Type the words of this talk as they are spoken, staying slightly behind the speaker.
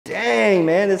Dang,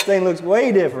 man, this thing looks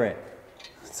way different.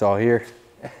 It's all here.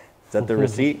 Is that the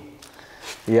receipt?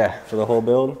 Yeah. For the whole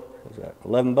build? Is that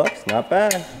 11 bucks? Not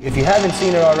bad. If you haven't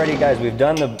seen it already, guys, we've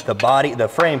done the body, the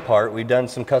frame part. We've done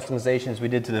some customizations we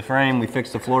did to the frame. We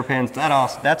fixed the floor pans.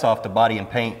 That's off the body and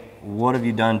paint. What have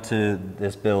you done to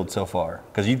this build so far?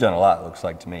 Because you've done a lot, looks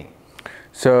like to me.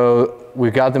 So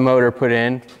we got the motor put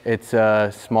in. It's a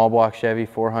small block Chevy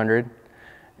 400,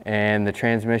 and the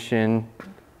transmission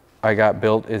I got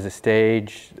built is a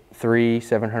stage 3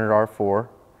 700R4,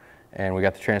 and we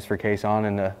got the transfer case on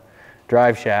and the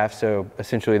drive shaft. So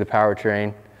essentially the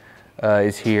powertrain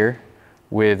is here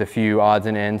with a few odds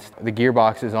and ends. The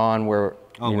gearbox is on where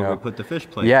we put the fish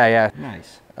plate. Yeah, yeah.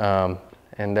 Nice.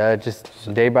 And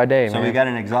just day by day, man. So we got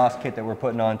an exhaust kit that we're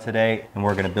putting on today, and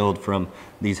we're gonna build from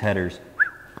these headers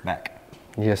back.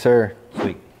 Yes, sir.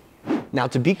 Sweet. Now,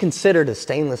 to be considered a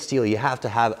stainless steel, you have to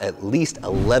have at least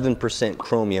 11%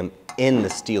 chromium in the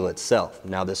steel itself.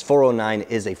 Now, this 409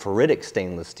 is a ferritic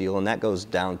stainless steel, and that goes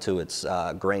down to its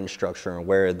grain structure and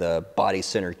where the body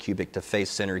center cubic to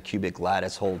face center cubic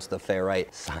lattice holds the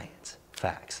ferrite. Science.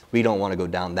 Facts. We don't want to go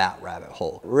down that rabbit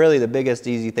hole. Really, the biggest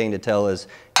easy thing to tell is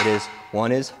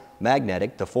one is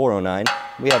magnetic, the 409.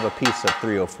 We have a piece of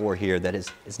 304 here that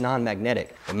is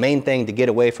non-magnetic. The main thing to get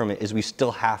away from it is we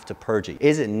still have to purge it.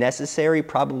 Is it necessary?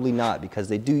 Probably not, because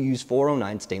they do use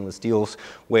 409 stainless steels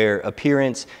where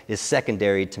appearance is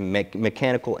secondary to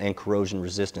mechanical and corrosion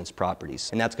resistance properties.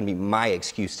 And that's gonna be my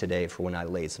excuse today for when I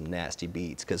lay some nasty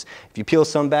beads. Because if you peel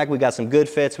some back, we got some good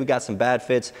fits, we got some bad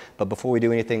fits, but before we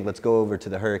do anything, let's go over to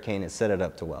the Hurricane and set it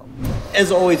up to weld.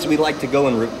 As always, we like to go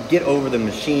and get over the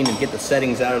machine and get the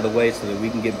settings out of the way so that we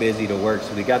can get busy to work.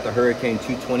 So we got the Hurricane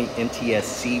 220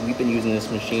 MTS-C. We've been using this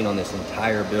machine on this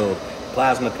entire build.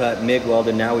 Plasma cut, MIG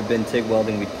welded, now we've been TIG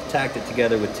welding. We tacked it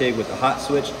together with TIG with the hot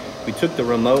switch. We took the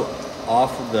remote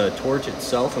off of the torch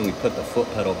itself and we put the foot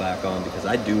pedal back on because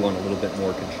I do want a little bit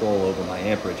more control over my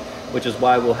amperage, which is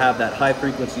why we'll have that high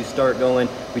frequency start going.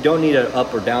 We don't need an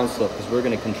up or down slope because we're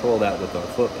going to control that with our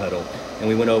foot pedal. And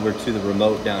we went over to the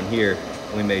remote down here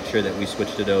and we made sure that we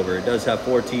switched it over. It does have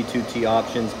 4T, 2T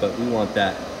options, but we want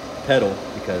that pedal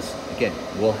because, again,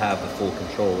 we'll have the full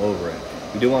control over it.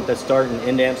 We do want the start and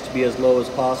end amps to be as low as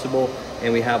possible,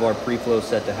 and we have our pre-flow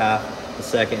set to half a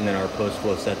second and then our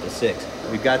post-flow set to 6.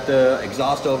 We've got the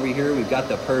exhaust over here, we've got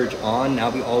the purge on.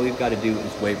 Now all we've got to do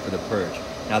is wait for the purge.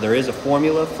 Now there is a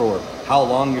formula for how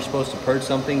long you're supposed to purge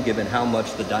something given how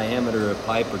much the diameter of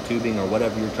pipe or tubing or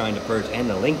whatever you're trying to purge and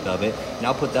the length of it. And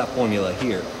I'll put that formula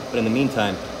here. But in the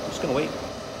meantime, I'm just gonna wait.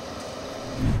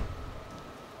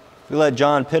 We let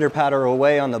John pitter-patter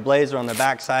away on the blazer on the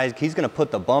back side. He's gonna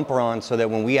put the bumper on so that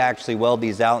when we actually weld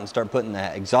these out and start putting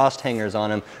the exhaust hangers on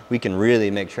them, we can really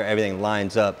make sure everything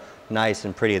lines up nice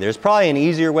and pretty. There's probably an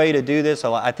easier way to do this.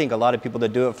 I think a lot of people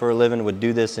that do it for a living would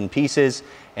do this in pieces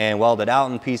and weld it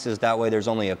out in pieces. That way there's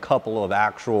only a couple of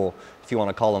actual, if you want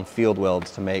to call them field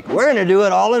welds to make. We're gonna do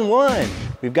it all in one.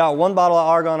 We've got one bottle of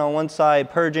argon on one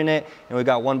side purging it, and we've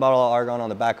got one bottle of argon on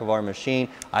the back of our machine.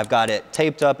 I've got it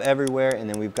taped up everywhere, and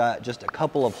then we've got just a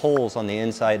couple of holes on the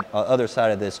inside, other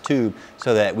side of this tube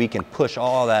so that we can push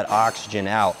all that oxygen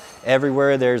out.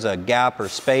 Everywhere there's a gap or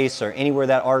space or anywhere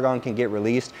that argon can get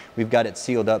released, we've got it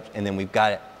sealed up, and then we've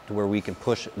got it to where we can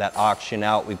push that oxygen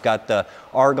out. We've got the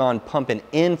argon pumping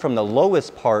in from the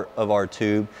lowest part of our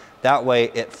tube. That way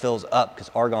it fills up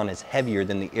because argon is heavier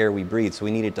than the air we breathe. So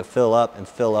we need it to fill up and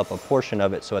fill up a portion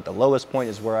of it. So at the lowest point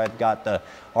is where I've got the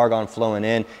argon flowing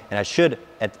in. And I should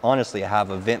honestly have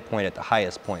a vent point at the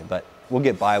highest point, but we'll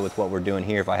get by with what we're doing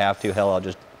here. If I have to, hell, I'll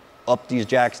just up these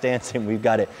jack stands and we've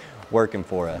got it working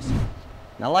for us.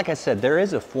 Now, like I said, there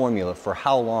is a formula for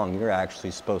how long you're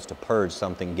actually supposed to purge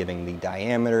something, giving the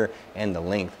diameter and the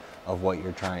length of what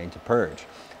you're trying to purge.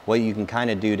 What you can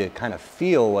kind of do to kind of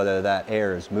feel whether that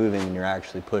air is moving and you're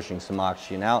actually pushing some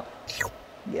oxygen out,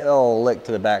 get a little lick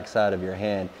to the back side of your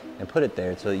hand and put it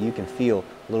there so that you can feel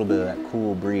a little bit of that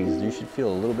cool breeze. You should feel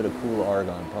a little bit of cool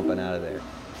argon pumping out of there.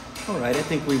 All right, I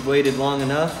think we've waited long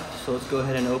enough, so let's go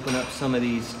ahead and open up some of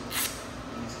these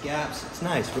gaps. It's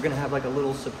nice. We're gonna have like a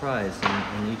little surprise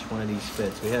in each one of these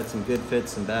fits. We had some good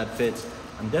fits and bad fits.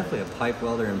 I'm definitely a pipe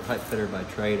welder and pipe fitter by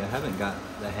trade. I haven't got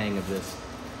the hang of this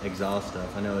exhaust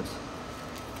stuff. I know it's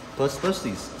plus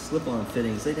these slip-on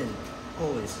fittings, they didn't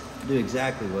always do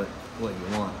exactly what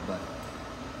you want, but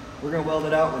we're gonna weld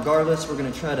it out regardless. We're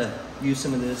gonna try to use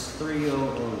some of this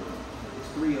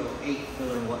 308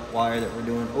 filler wire that we're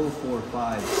doing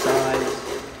 045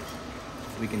 size.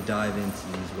 We can dive into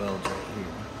these welds right here.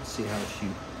 See how she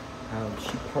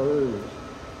purrs.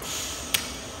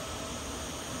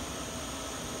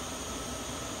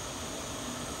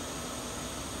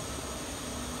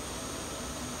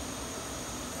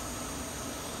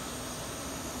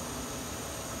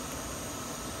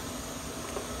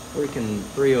 Freaking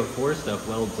 304 stuff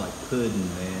welds like pudding,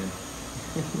 man.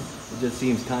 It just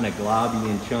seems kind of globby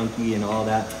and chunky and all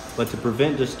that. But to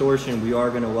prevent distortion, we are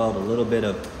going to weld a little bit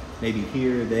of maybe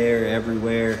here, there,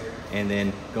 everywhere, and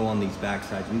then go on these back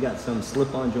sides. We got some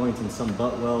slip-on joints and some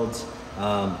butt welds,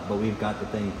 but we've got the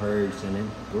thing purged, and then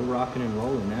we're rocking and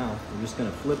rolling now. We're just going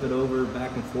to flip it over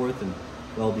back and forth and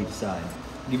weld each side.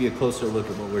 I'll give you a closer look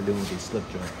at what we're doing with these slip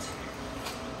joints.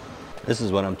 This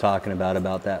is what I'm talking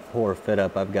about that poor fit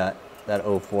up. I've got that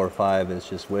 045 is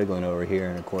just wiggling over here,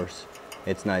 and of course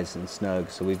it's nice and snug,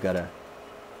 so we've got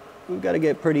to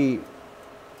get pretty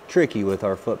tricky with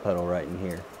our foot pedal right in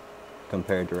here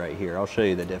compared to right here. I'll show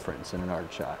you the difference in an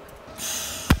arc shot.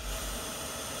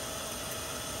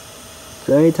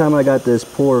 So anytime I got this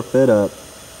poor fit up,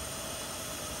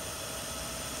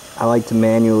 I like to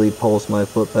manually pulse my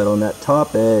foot pedal, and that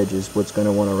top edge is what's going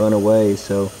to want to run away,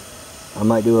 so I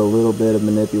might do a little bit of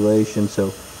manipulation.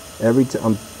 So every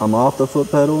time I'm off the foot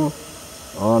pedal,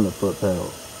 on the foot pedal,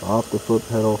 off the foot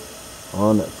pedal,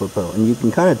 on that foot pedal, and you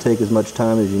can kind of take as much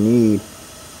time as you need,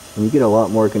 and you get a lot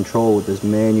more control with this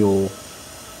manual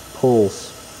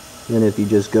pulse than if you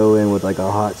just go in with like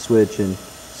a hot switch and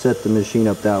set the machine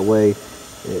up that way.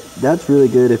 That's really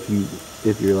good if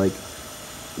you're like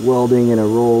welding in a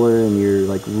roller and you're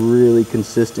like really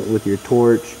consistent with your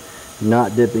torch,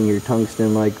 not dipping your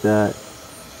tungsten like that.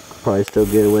 Probably still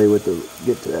get away with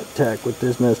get to that tack with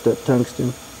this messed up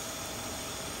tungsten.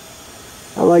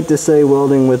 I like to say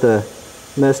welding with a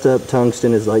messed up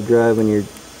tungsten is like driving your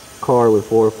car with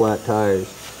 4 flat tires.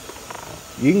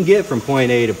 You can get from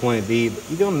point A to point B, but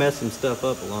you're gonna mess some stuff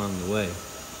up along the way.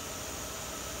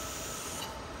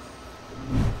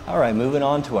 All right, moving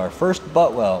on to our first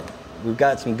butt weld. We've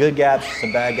got some good gaps,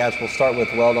 some bad gaps. We'll start with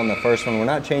weld on the first one. We're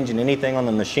not changing anything on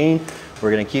the machine. We're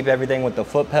gonna keep everything with the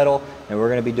foot pedal, and we're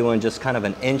gonna be doing just kind of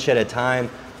an inch at a time.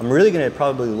 I'm really gonna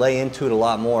probably lay into it a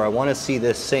lot more. I wanna see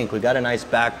this sink. We got a nice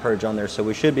back purge on there, so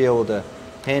we should be able to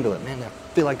handle it. Man, I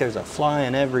feel like there's a fly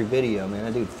in every video, man.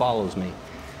 That dude follows me.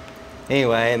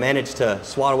 Anyway, I managed to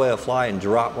swat away a fly and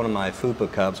drop one of my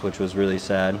FUPA cups, which was really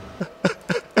sad.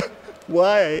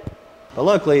 Why? But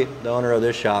luckily, the owner of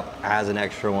this shop has an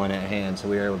extra one at hand, so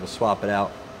we were able to swap it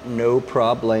out. No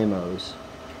problemos.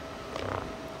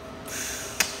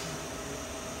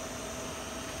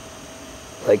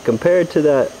 Like compared to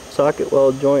that socket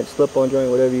weld joint, slip-on joint,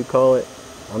 whatever you call it,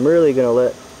 I'm really gonna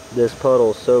let this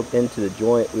puddle soak into the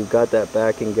joint. We've got that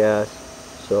backing gas,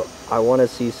 so I wanna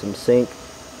see some sink.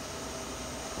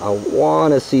 I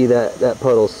wanna see that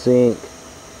puddle sink.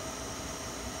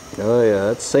 Oh yeah,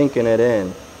 that's sinking it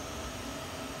in.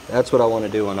 That's what I want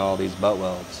to do on all these butt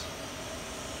welds.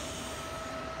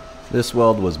 This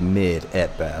weld was mid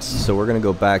at best, so we're going to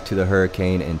go back to the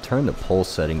Hurricane and turn the pulse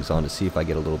settings on to see if I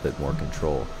get a little bit more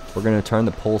control. We're going to turn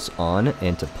the pulse on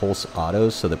and to pulse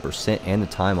autos, so the percent and the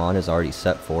time on is already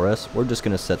set for us. We're just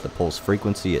going to set the pulse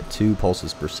frequency at 2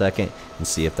 pulses per second and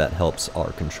see if that helps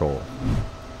our control.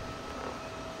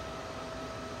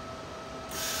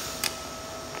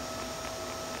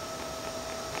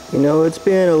 You know, it's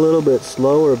been a little bit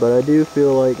slower, but I do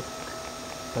feel like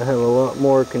I have a lot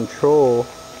more control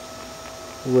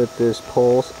with this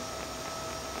pulse.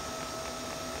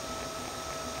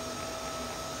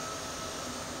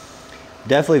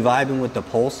 Definitely vibing with the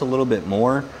pulse a little bit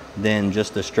more than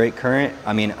just the straight current.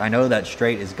 I mean, I know that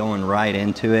straight is going right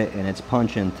into it and it's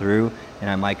punching through, and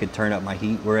I might could turn up my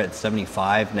heat. We're at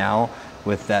 75 now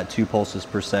with that 2 pulses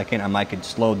per second. I might could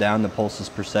slow down the pulses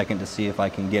per second to see if I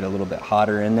can get a little bit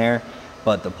hotter in there,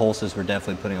 but the pulses were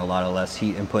definitely putting a lot of less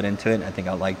heat input into it, and I think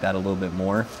I like that a little bit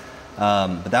more.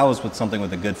 But that was with something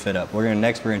with a good fit up.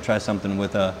 Next we're gonna try something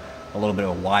with a little bit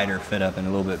of a wider fit up and a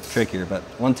little bit trickier. But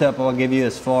one tip I'll give you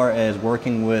as far as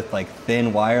working with like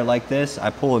thin wire like this,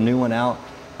 I pull a new one out,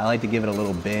 I like to give it a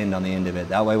little bend on the end of it.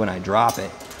 That way when I drop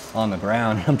it on the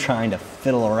ground, I'm trying to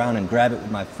fiddle around and grab it with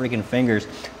my freaking fingers,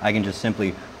 I can just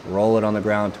simply roll it on the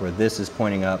ground to where this is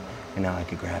pointing up, and now I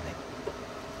can grab it.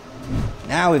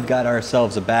 Now we've got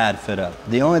ourselves a bad fit up.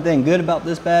 The only thing good about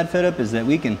this bad fit up is that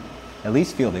we can at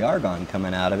least feel the argon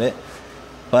coming out of it.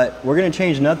 But we're gonna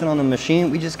change nothing on the machine.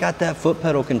 We just got that foot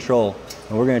pedal control,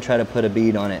 and we're gonna try to put a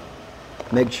bead on it.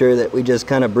 Make sure that we just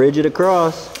kind of bridge it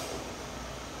across.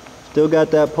 Still got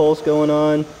that pulse going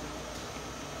on.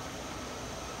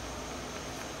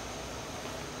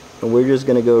 And we're just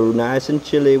gonna go nice and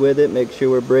chilly with it, make sure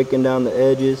we're breaking down the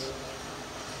edges,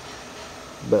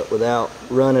 but without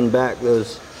running back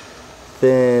those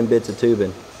thin bits of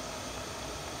tubing.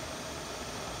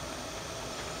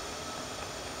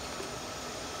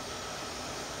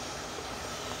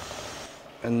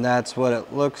 And that's what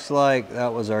it looks like.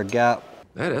 That was our gap.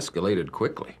 That escalated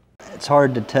quickly. It's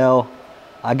hard to tell.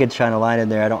 I could shine a light in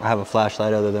there. I don't have a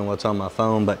flashlight other than what's on my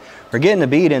phone, but we're getting the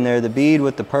bead in there. The bead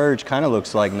with the purge kind of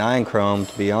looks like 9 chrome,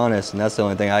 to be honest, and that's the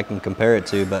only thing I can compare it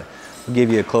to, but I'll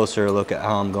give you a closer look at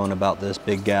how I'm going about this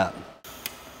big gap.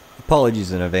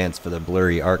 Apologies in advance for the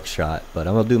blurry arc shot, but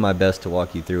I'm going to do my best to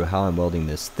walk you through how I'm welding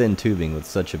this thin tubing with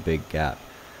such a big gap.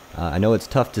 I know it's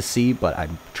tough to see, but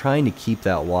I'm trying to keep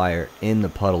that wire in the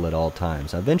puddle at all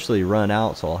times. I eventually run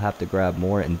out, so I'll have to grab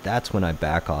more, and that's when I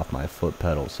back off my foot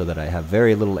pedal so that I have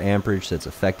very little amperage that's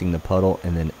affecting the puddle,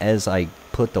 and then as I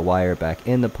put the wire back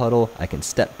in the puddle, I can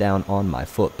step down on my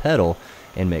foot pedal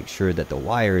and make sure that the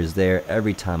wire is there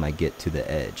every time I get to the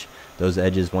edge. Those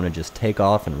edges want to just take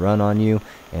off and run on you,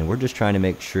 and we're just trying to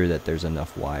make sure that there's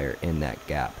enough wire in that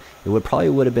gap. It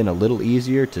would have been a little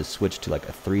easier to switch to like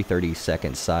a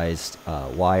 3/32 sized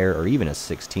wire, or even a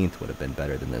 1/16 would have been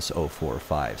better than this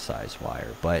 045 size wire.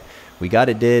 But we got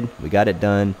it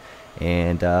done,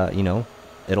 and you know,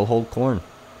 it'll hold corn.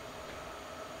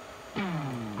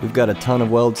 We've got a ton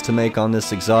of welds to make on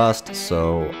this exhaust,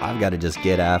 so I've got to just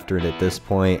get after it at this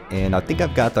point, and I think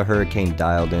I've got the Hurricane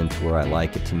dialed in to where I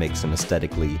like it to make some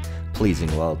aesthetically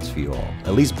pleasing welds for you all.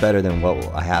 At least better than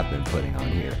what I have been putting on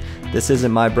here. This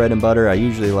isn't my bread and butter. I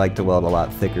usually like to weld a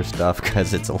lot thicker stuff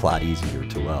because it's a lot easier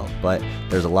to weld, but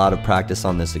there's a lot of practice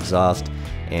on this exhaust,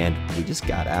 and we just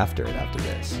got after it after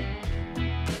this.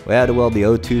 We had to weld the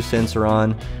O2 sensor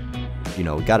on. You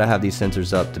know, we got to have these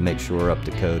sensors up to make sure we're up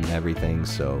to code and everything,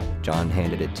 so John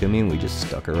handed it to me and we just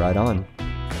stuck her right on.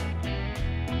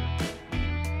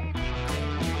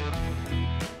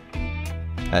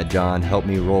 Had John help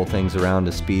me roll things around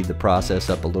to speed the process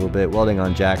up a little bit. Welding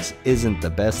on jacks isn't the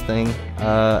best thing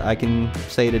I can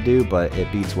say to do, but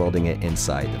it beats welding it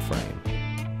inside the frame.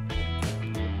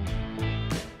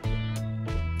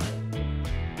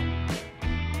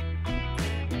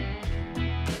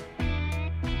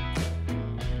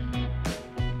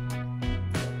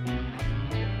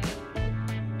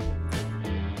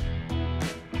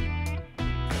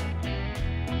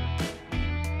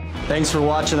 Thanks for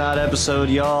watching that episode,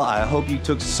 y'all. I hope you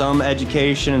took some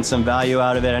education and some value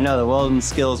out of it. I know the welding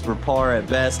skills were par at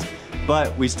best,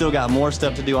 but we still got more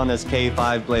stuff to do on this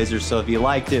K5 Blazer. So if you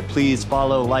liked it, please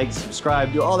follow, like,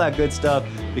 subscribe, do all that good stuff,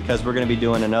 because we're gonna be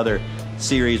doing another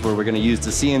series where we're gonna use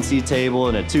the CNC table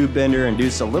and a tube bender and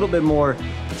do a little bit more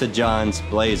to John's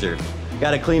Blazer.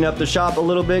 Got to clean up the shop a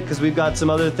little bit because we've got some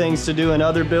other things to do and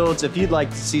other builds. If you'd like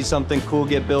to see something cool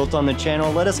get built on the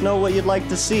channel, let us know what you'd like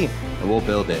to see and we'll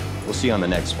build it. We'll see you on the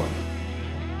next one.